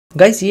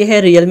Guys ये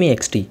है Realme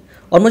XT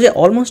और मुझे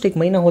ऑलमोस्ट 1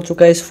 महीना हो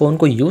चुका है इस फ़ोन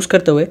को यूज़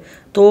करते हुए।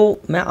 तो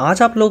मैं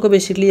आज आप लोगों को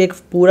बेसिकली एक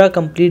पूरा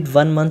कंप्लीट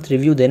 1 मंथ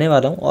रिव्यू देने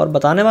वाला हूँ और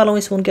बताने वाला हूँ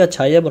इस फ़ोन की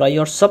अच्छाई बुराई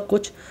और सब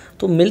कुछ।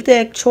 तो मिलते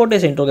हैं एक छोटे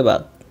से इंट्रो के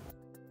बाद।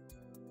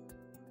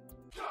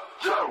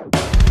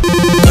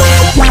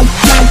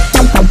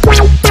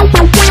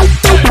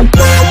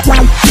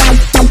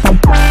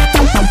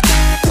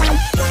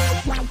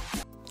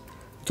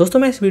 दोस्तों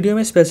मैं इस वीडियो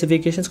में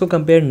स्पेसिफिकेशंस को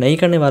कंपेयर नहीं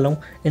करने वाला हूँ।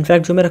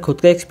 इनफैक्ट जो मेरा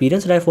खुद का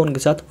एक्सपीरियंस रहा है फ़ोन के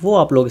साथ वो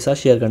आप लोगों के साथ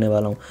शेयर करने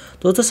वाला हूँ।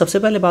 तो दोस्तों सबसे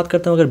पहले बात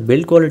करता हूँ अगर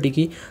बिल्ड क्वालिटी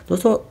की।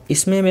 दोस्तों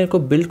इसमें मेरे को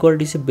बिल्ड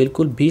क्वालिटी से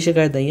बिल्कुल भी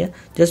शिकायत नहीं है,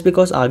 जस्ट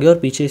बिकॉज आगे और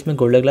पीछे इसमें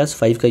गोल्डन ग्लास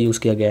 5 का यूज़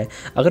किया गया है।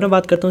 अगर मैं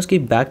बात करता हूँ इसकी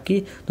बैक की,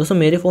 दोस्तों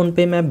मेरे फ़ोन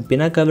पर मैं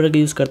बिना कवर के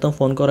यूज़ करता हूँ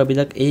फ़ोन को और अभी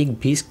तक एक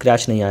भी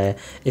स्क्रैच नहीं आया है।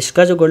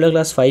 इसका जो गोल्डन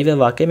ग्लास 5 है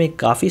वाकई में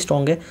काफ़ी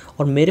स्ट्रॉन्ग है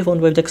और मेरे फ़ोन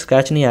पर अभी तक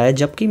स्क्रैच नहीं आया है,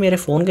 जबकि मेरे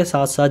फ़ोन के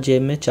साथ साथ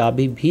जेब में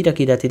चाबी भी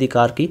रखी रहती थी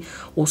कार की,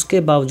 उसके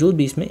बावजूद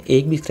भी इसमें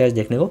एक भी स्क्रैच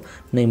देखने को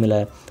नहीं मिला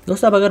है।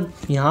 दोस्तों अब अगर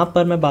यहाँ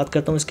पर मैं बात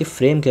करता हूँ इसके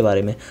फ्रेम के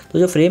बारे में, तो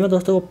जो फ्रेम है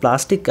दोस्तों वो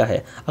प्लास्टिक का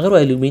है। अगर वो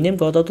एल्यूमिनियम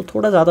का होता तो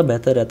थोड़ा ज़्यादा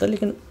बेहतर रहता,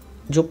 लेकिन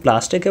जो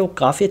प्लास्टिक है वो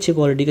काफ़ी अच्छी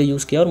क्वालिटी का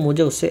यूज़ किया और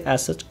मुझे उससे एज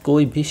सच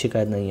कोई भी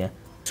शिकायत नहीं है।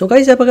 सो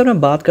गाइस अब अगर मैं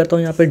बात करता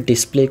हूँ यहाँ पर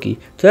डिस्प्ले की,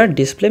 तो यार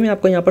डिस्प्ले में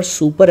आपको यहाँ पर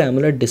सुपर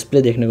एमोलेड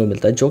डिस्प्ले देखने को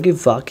मिलता है, जो कि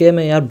वाकई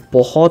में यार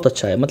बहुत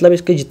अच्छा है। मतलब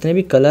इसके जितने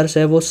भी कलर्स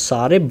है वो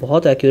सारे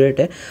बहुत एक्यूरेट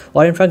है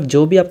और इनफैक्ट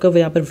जो भी आपको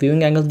यहाँ पर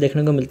व्यूइंग एंगल्स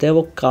देखने को मिलते हैं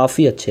वो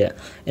काफ़ी अच्छे हैं।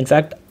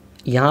 इनफैक्ट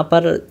यहाँ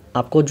पर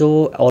आपको जो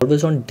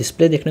ऑलवेज ऑन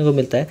डिस्प्ले देखने को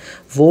मिलता है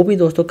वो भी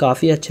दोस्तों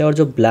काफ़ी अच्छा है और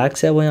जो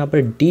ब्लैक्स है वो यहाँ पर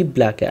डीप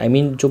ब्लैक है। आई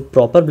मीन जो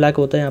प्रॉपर ब्लैक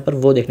होता है यहाँ पर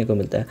वो देखने को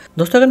मिलता है।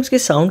 दोस्तों अगर मैं इसकी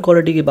साउंड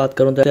क्वालिटी की बात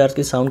करूँ तो यार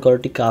इसकी साउंड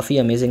क्वालिटी काफ़ी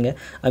अमेजिंग है।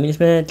 आई मीन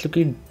इसमें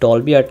क्योंकि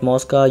डॉल्बी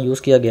एटमॉस का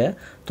यूज़ किया गया है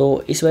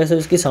तो इस वजह से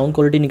इसकी साउंड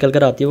क्वालिटी निकल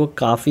कर आती है वो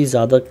काफ़ी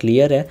ज़्यादा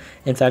क्लियर है।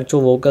 इनफैक्ट जो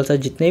वोकल्स है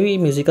जितने भी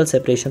म्यूजिकल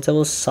सेपरेशन है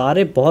वो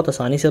सारे बहुत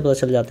आसानी से पता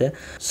चल जाते हैं।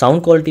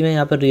 साउंड क्वालिटी में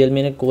यहाँ पर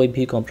Realme ने कोई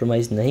भी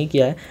कॉम्प्रोमाइज़ नहीं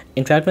किया है।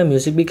 इनफैक्ट मैं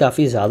म्यूज़िक भी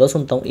काफ़ी ज़्यादा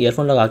सुनता हूँ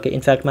ईयरफोन लगा के।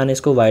 इनफैक्ट मैंने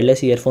इसको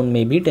वायरलेस ईयरफोन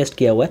में भी टेस्ट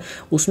किया हुआ है,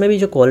 उसमें भी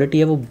जो क्वालिटी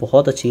है वो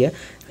बहुत अच्छी है।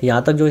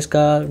 यहाँ तक जो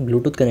इसका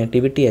ब्लूटूथ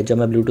कनेक्टिविटी है, जब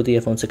मैं ब्लूटूथ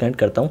ईयरफोन से कनेक्ट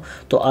करता हूँ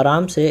तो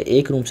आराम से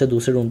एक रूम से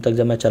दूसरे रूम तक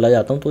जब मैं चला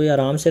जाता हूँ तो ये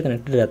आराम से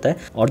कनेक्टेड रहता है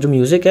और जो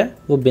म्यूज़िक है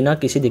वो बिना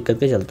किसी दिक्कत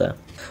के चलता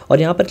है।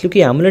 और यहाँ पर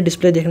क्योंकि एमोलेड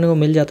डिस्प्ले देखने को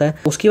मिल जाता है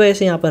उसकी वजह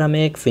से यहाँ पर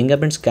हमें एक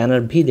फिंगरप्रिंट स्कैनर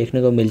भी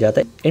देखने को मिल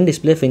जाता है, इन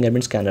डिस्प्ले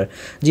फिंगरप्रिंट स्कैनर।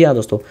 जी हाँ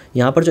दोस्तों,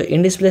 यहाँ पर जो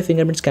इन डिस्प्ले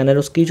फिंगरप्रिंट स्कैनर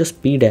उसकी जो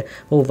स्पीड है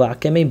वो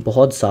वाकई में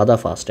बहुत ज़्यादा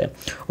फास्ट है।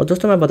 और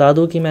दोस्तों मैं बता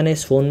दूँ कि मैंने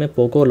इस फ़ोन में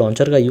पोको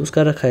लॉन्चर का यूज़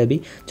कर रखा है अभी,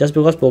 जस्ट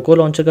बिकॉज पोको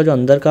लॉन्चर का जो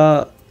अंदर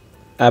का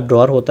ऐप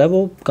ड्रॉअर होता है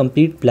वो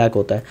कंप्लीट ब्लैक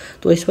होता है,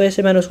 तो इस वजह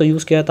से मैंने उसको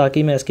यूज़ किया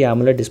ताकि मैं इसकी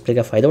एमोलेड डिस्प्ले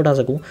का फ़ायदा उठा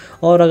सकूं।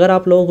 और अगर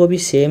आप लोगों को भी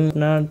सेम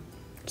अपना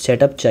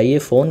सेटअप चाहिए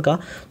फ़ोन का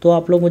तो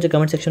आप लोग मुझे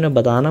कमेंट सेक्शन में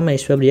बताना, मैं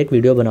इस पर भी एक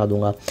वीडियो बना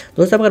दूंगा।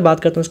 दोस्तों अगर बात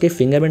करता हूँ इसके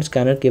फिंगरप्रिंट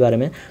स्कैनर के बारे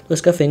में, तो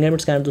इसका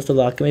फिंगरप्रिंट स्कैनर दोस्तों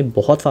वाकई में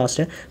बहुत फास्ट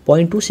है।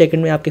 0.2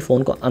 सेकंड में आपके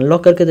फ़ोन को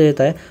अनलॉक करके दे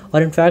देता है।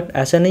 और इनफैक्ट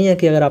ऐसा नहीं है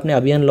कि अगर आपने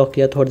अभी अनलॉक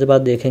किया थोड़ी देर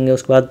बाद देखेंगे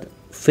उसके बाद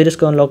फिर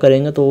इसको अनलॉक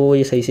करेंगे तो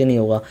ये सही से नहीं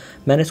होगा।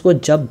 मैंने इसको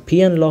जब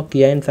भी अनलॉक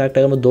किया, इनफैक्ट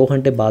अगर मैं 2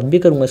 घंटे बाद भी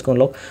करूँगा इसको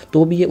अनलॉक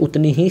तो भी ये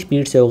उतनी ही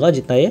स्पीड से होगा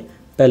जितना ये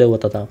पहले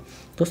होता था।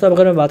 दोस्तों अब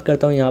अगर मैं बात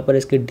करता हूँ यहाँ पर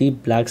इसके डीप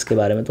ब्लैक्स के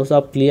बारे में, तो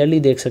आप क्लियरली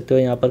देख सकते हो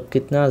यहाँ पर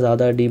कितना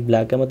ज़्यादा डीप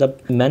ब्लैक है। मतलब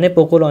मैंने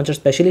पोको लॉन्चर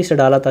स्पेशली इसे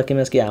डाला ताकि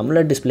मैं इसकी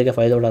एमोलेड डिस्प्ले का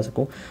फ़ायदा उठा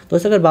सकूँ।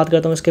 दोस्तों अगर बात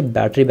करता हूँ इसके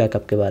बैटरी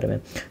बैकअप के बारे में,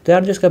 तो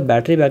यार जो इसका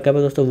बैटरी बैकअप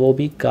है दोस्तों वो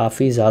भी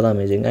काफ़ी ज़्यादा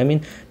अमेजिंग। आई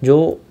मीन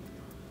जो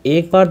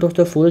एक बार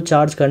दोस्तों फुल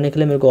चार्ज करने के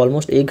लिए मेरे को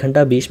ऑलमोस्ट 1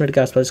 घंटा 20 मिनट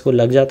के आसपास इसको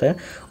लग जाता है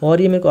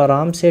और ये मेरे को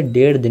आराम से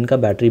 1.5 दिन का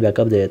बैटरी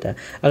बैकअप दे देता है।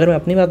 अगर मैं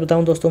अपनी बात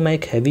बताऊं दोस्तों, मैं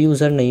एक हैवी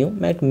यूज़र नहीं हूं,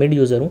 मैं एक मिड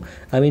यूज़र हूं।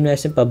 आई मीन मैं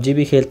इसमें PUBG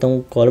भी खेलता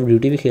हूं, कॉल ऑफ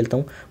ड्यूटी भी खेलता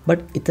हूं, बट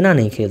इतना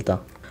नहीं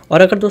खेलता।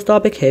 और अगर दोस्तों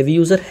आप एक हैवी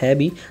यूज़र है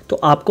भी तो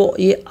आपको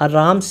ये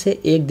आराम से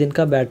 1 दिन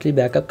का बैटरी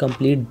बैकअप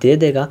कंप्लीट दे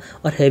देगा।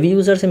 और हैवी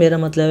यूज़र से मेरा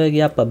मतलब है कि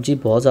आप PUBG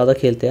बहुत ज़्यादा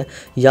खेलते हैं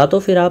या तो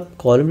फिर आप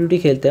कॉल ऑफ ड्यूटी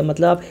खेलते हैं,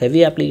 मतलब आप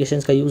हैवी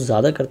एप्लीकेशंस का यूज़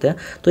ज़्यादा करते हैं,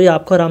 तो ये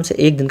आपको आराम से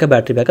 1 दिन का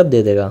बैटरी बैकअप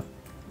दे देगा।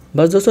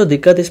 बस दोस्तों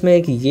दिक्कत इसमें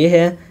एक ये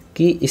है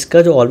कि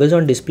इसका जो ऑलवेज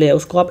ऑन डिस्प्ले है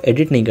उसको आप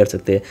एडिट नहीं कर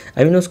सकते।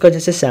 आई मीन उसका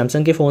जैसे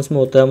सैमसंग के फ़ोन्स में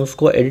होता है हम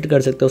उसको एडिट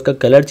कर सकते हैं, उसका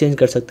कलर चेंज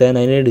कर सकते हैं,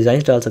 नए नए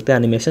डिज़ाइन डाल सकते हैं,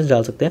 एनिमेशन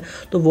डाल सकते हैं,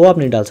 तो वो आप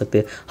नहीं डाल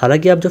सकते।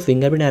 हालांकि आप जो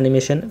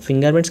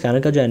फिंगरप्रिंट स्कैनर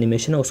का जो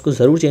एनिमेशन है उसको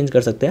ज़रूर चेंज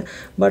कर सकते हैं,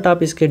 बट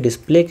आप इसके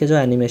डिस्प्ले के जो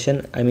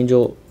एनिमेशन, आई मीन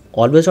जो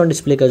ऑलवेज ऑन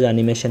डिस्प्ले का जो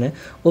एनिमेशन है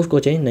उसको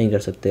चेंज नहीं कर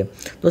सकते।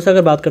 दोस्तों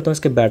अगर बात करता हूँ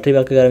इसके बैटरी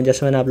बैकअप के बारे में,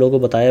 जैसे मैंने आप लोगों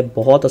को बताया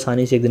बहुत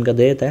आसानी से 1 दिन का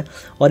दे देता है।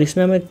 और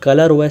इसमें हमें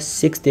कलर OS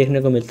 6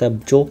 देखने को मिलता है,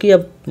 जो कि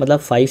अब मतलब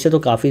 5 से तो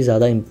काफ़ी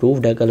ज़्यादा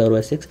इम्प्रूव्ड है कलर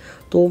OS 6,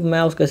 तो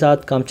मैं उसके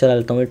साथ काम चला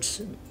लेता हूँ। इट्स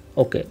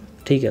ओके,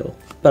 ठीक है। वो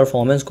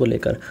परफॉर्मेंस को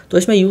लेकर तो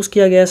इसमें यूज़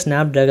किया गया है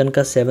स्नैपड्रैगन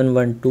का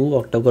 712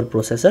 ऑक्टा-कोर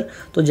प्रोसेसर।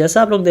 तो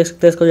जैसा आप लोग देख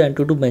सकते हैं इसका जो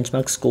Antutu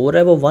बेंचमार्क स्कोर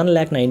है वो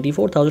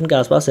 1,94,000 के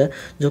आसपास है,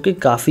 जो कि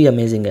काफ़ी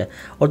अमेजिंग है।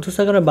 और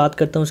दूसरा अगर मैं बात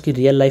करता हूँ उसकी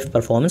रियल लाइफ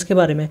परफॉर्मेंस के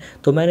बारे में,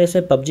 तो मैंने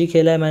इसमें PUBG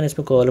खेला है, मैंने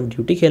इसमें कॉल ऑफ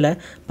ड्यूटी खेला है।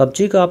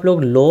 PUBG को आप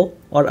लोग लो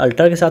और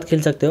अल्ट्रा के साथ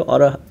खेल सकते हो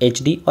और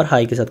HD और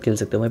हाई के साथ खेल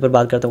सकते हो। वहीं पर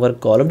बात करता हूँ अगर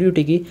कॉल ऑफ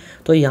ड्यूटी की,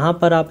 तो यहाँ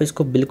पर आप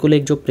इसको बिल्कुल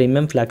एक जो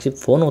प्रीमियम फ्लैगशिप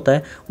फ़ोन होता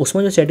है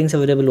उसमें जो सेटिंग्स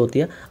अवेलेबल होती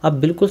है आप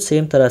बिल्कुल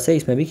सेम तरह से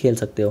इसमें भी खेल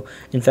सकते हो।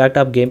 इनफैक्ट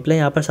आप गेम प्ले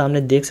यहाँ पर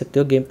सामने देख सकते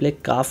हो, गेम प्ले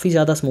काफ़ी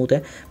ज़्यादा स्मूथ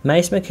है। मैं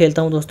इसमें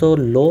खेलता हूँ दोस्तों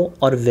लो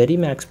और वेरी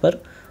मैक्स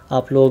पर।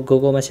 आप लोगों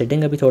को मैं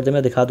सेटिंग अभी थोड़ी देर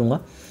में दिखा दूंगा,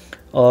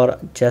 और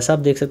जैसा आप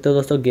देख सकते हो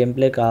दोस्तों गेम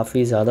प्ले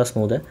काफ़ी ज़्यादा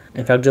स्मूथ है।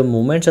 इनफैक्ट जो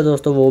मूवमेंट्स है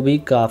दोस्तों वो भी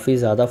काफ़ी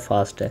ज़्यादा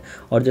फास्ट है,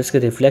 और जो इसके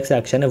रिफ्लेक्स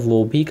एक्शन है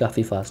वो भी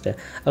काफ़ी फास्ट है।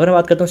 अगर मैं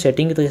बात करता हूँ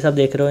सेटिंग की, तो जैसा आप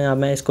देख रहे हो यहाँ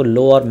मैं इसको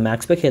लो और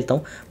मैक्स पे खेलता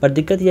हूँ, पर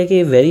दिक्कत यह है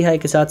कि वेरी हाई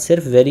के साथ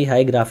सिर्फ वेरी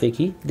हाई ग्राफिक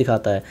ही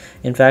दिखाता है।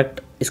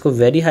 इनफैक्ट इसको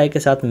वेरी हाई के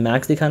साथ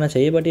मैक्स दिखाना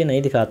चाहिए, बट ये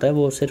नहीं दिखाता है,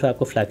 वो सिर्फ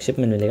आपको फ्लैगशिप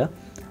में मिलेगा।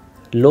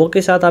 लो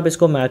के साथ आप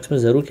इसको मैक्स में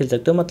ज़रूर खेल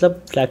सकते हो, मतलब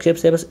फ्लैगशिप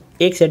से बस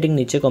एक सेटिंग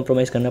नीचे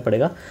कॉम्प्रोमाइज़ करना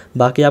पड़ेगा,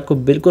 बाकी आपको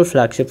बिल्कुल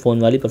फ्लैगशिप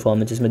फ़ोन वाली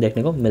परफॉर्मेंस इसमें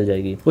देखने को मिल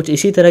जाएगी। कुछ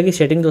इसी तरह की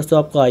सेटिंग दोस्तों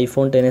आपको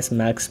आईफोन XS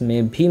मैक्स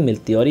में भी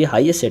मिलती है, और ये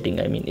हाईएस्ट सेटिंग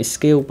है।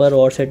 इसके ऊपर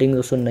और सेटिंग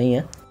दोस्तों नहीं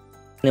है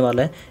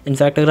वाला है।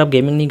 इनफैक्ट अगर आप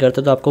गेमिंग नहीं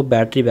करते तो आपको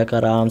बैटरी बैक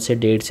आराम से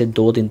 1.5 से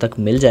 2 दिन तक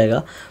मिल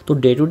जाएगा, तो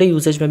डे टू डे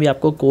यूसेज में भी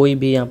आपको कोई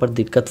भी यहाँ पर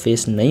दिक्कत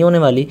फेस नहीं होने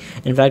वाली।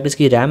 इनफैक्ट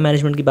इसकी रैम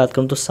मैनेजमेंट की बात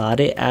करूँ तो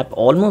सारे ऐप,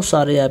 ऑलमोस्ट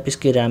सारे ऐप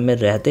इसके रैम में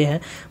रहते हैं।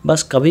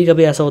 बस कभी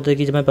कभी ऐसा होता है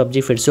कि जब मैं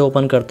PUBG फिर से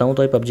ओपन करता हूँ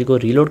तो ये PUBG को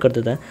रीलोड कर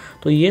देता है,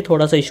 तो ये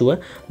थोड़ा सा इशू है,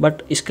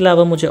 बट इसके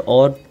अलावा मुझे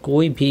और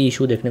कोई भी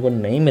इशू देखने को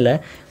नहीं मिला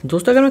है।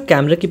 दोस्तों अगर मैं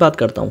कैमरे की बात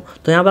करता हूँ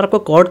तो यहाँ पर आपको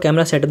क्वाड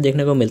कैमरा सेटअप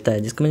देखने को मिलता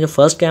है, जिसमें जो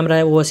फर्स्ट कैमरा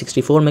है वो है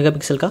 64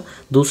 मेगापिक्सल का,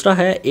 दूसरा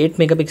है 8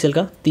 मेगापिक्सल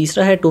का,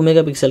 तीसरा है 2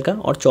 मेगापिक्सल का,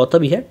 और चौथा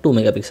भी है 2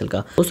 मेगापिक्सल का।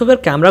 दोस्तों अगर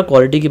कैमरा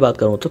क्वालिटी की बात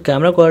करूँ तो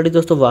कैमरा क्वालिटी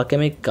दोस्तों वाकई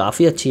में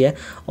काफ़ी अच्छी है,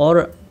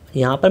 और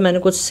यहाँ पर मैंने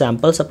कुछ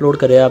सैम्पल्स अपलोड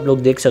करे हैं, आप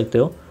लोग देख सकते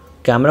हो।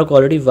 कैमरा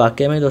क्वालिटी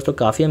वाकई में दोस्तों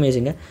काफ़ी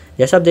अमेजिंग है।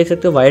 जैसा आप देख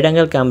सकते हो वाइड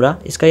एंगल कैमरा,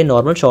 इसका ये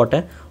नॉर्मल शॉट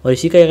है, और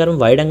इसी का अगर हम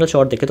वाइड एंगल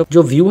शॉट देखें तो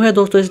जो व्यू है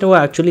दोस्तों इसने वो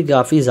एक्चुअली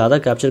काफ़ी ज़्यादा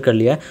कैप्चर कर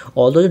लिया है।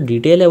 ऑल्दो जो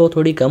डिटेल है वो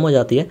थोड़ी कम हो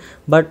जाती है,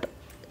 बट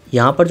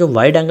यहाँ पर जो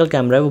वाइड एंगल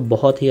कैमरा है वो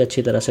बहुत ही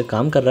अच्छी तरह से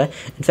काम कर रहा है।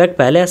 इनफैक्ट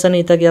पहले ऐसा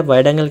नहीं था कि आप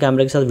वाइड एंगल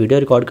कैमरे के साथ वीडियो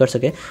रिकॉर्ड कर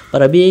सके,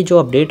 पर अभी जो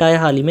अपडेट आया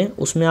हाल ही में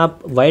उसमें आप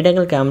वाइड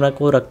एंगल कैमरा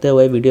को रखते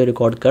हुए वीडियो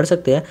रिकॉर्ड कर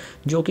सकते हैं,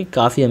 जो कि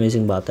काफ़ी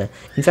अमेजिंग बात है।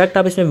 इनफैक्ट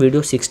आप इसमें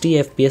वीडियो 60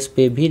 FPS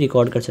पे भी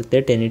रिकॉर्ड कर सकते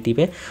हैं 1080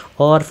 पे,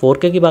 और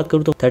 4K की बात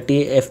करूँ तो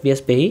 30 FPS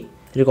पे ही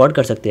रिकॉर्ड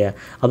कर सकते हैं।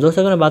 अब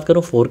दोस्तों अगर मैं बात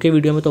करूँ 4K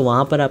वीडियो में तो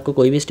वहाँ पर आपको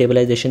कोई भी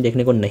स्टेबलाइजेशन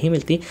देखने को नहीं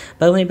मिलती,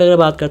 पर वहीं पर अगर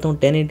बात करता हूँ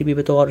 1080p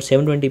पे तो और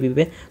 720p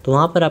पे तो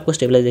वहाँ पर आपको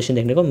स्टेबलाइजेशन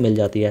देखने को मिल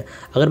जाती है।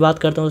 अगर बात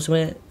करता हूँ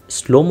उसमें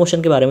स्लो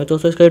मोशन के बारे में तो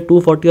दोस्तों इसका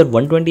 240 और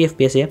 120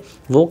 FPS है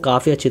वो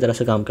काफ़ी अच्छी तरह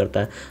से काम करता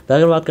है। पर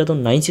अगर बात करता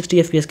हूँ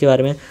 960 FPS के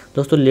बारे में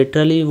दोस्तों,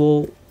 लिटरली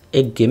वो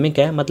एक गिमिक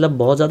है, मतलब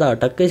बहुत ज़्यादा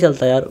अटक के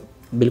चलता है यार,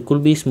 बिल्कुल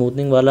भी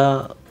स्मूथनिंग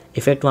वाला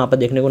इफेक्ट वहाँ पर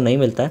देखने को नहीं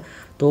मिलता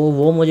है, तो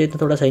वो मुझे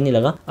इतना थोड़ा सही नहीं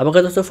लगा। अब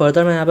अगर दोस्तों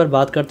फर्दर मैं यहाँ पर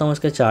बात करता हूँ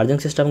इसके चार्जिंग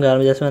सिस्टम के बारे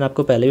में, जैसे मैंने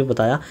आपको पहले भी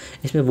बताया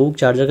इसमें वूक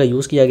चार्जर का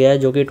यूज़ किया गया है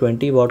जो कि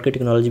 20 वॉट की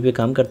टेक्नोलॉजी पे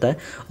काम करता है,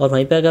 और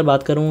वहीं पे अगर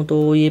बात करूँ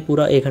तो ये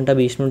पूरा 1 घंटा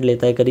 20 मिनट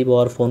लेता है करीब,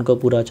 और फ़ोन को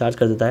पूरा चार्ज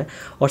कर देता है।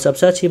 और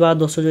सबसे अच्छी बात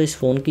दोस्तों जो इस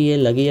फ़ोन की ये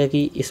लगी है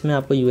कि इसमें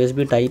आपको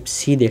USB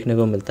Type-C देखने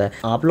को मिलता है।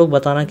 आप लोग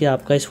बताना कि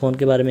आपका इस फ़ोन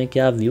के बारे में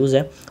क्या व्यूज़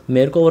है।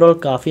 मेरे को ओवरऑल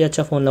काफ़ी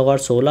अच्छा फ़ोन लगा, और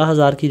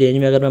 16,000 की रेंज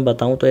में अगर मैं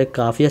बताऊँ तो एक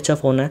काफ़ी अच्छा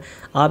फ़ोन है,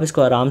 आप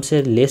इसको आराम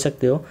से ले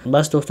सकते हो।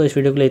 बस दोस्तों इस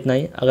वीडियो के लिए इतना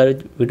ही। अगर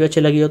वीडियो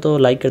अच्छी लगी हो तो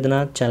लाइक कर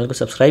देना, चैनल को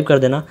सब्सक्राइब कर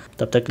देना।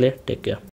 तब तक के लिए टेक केयर।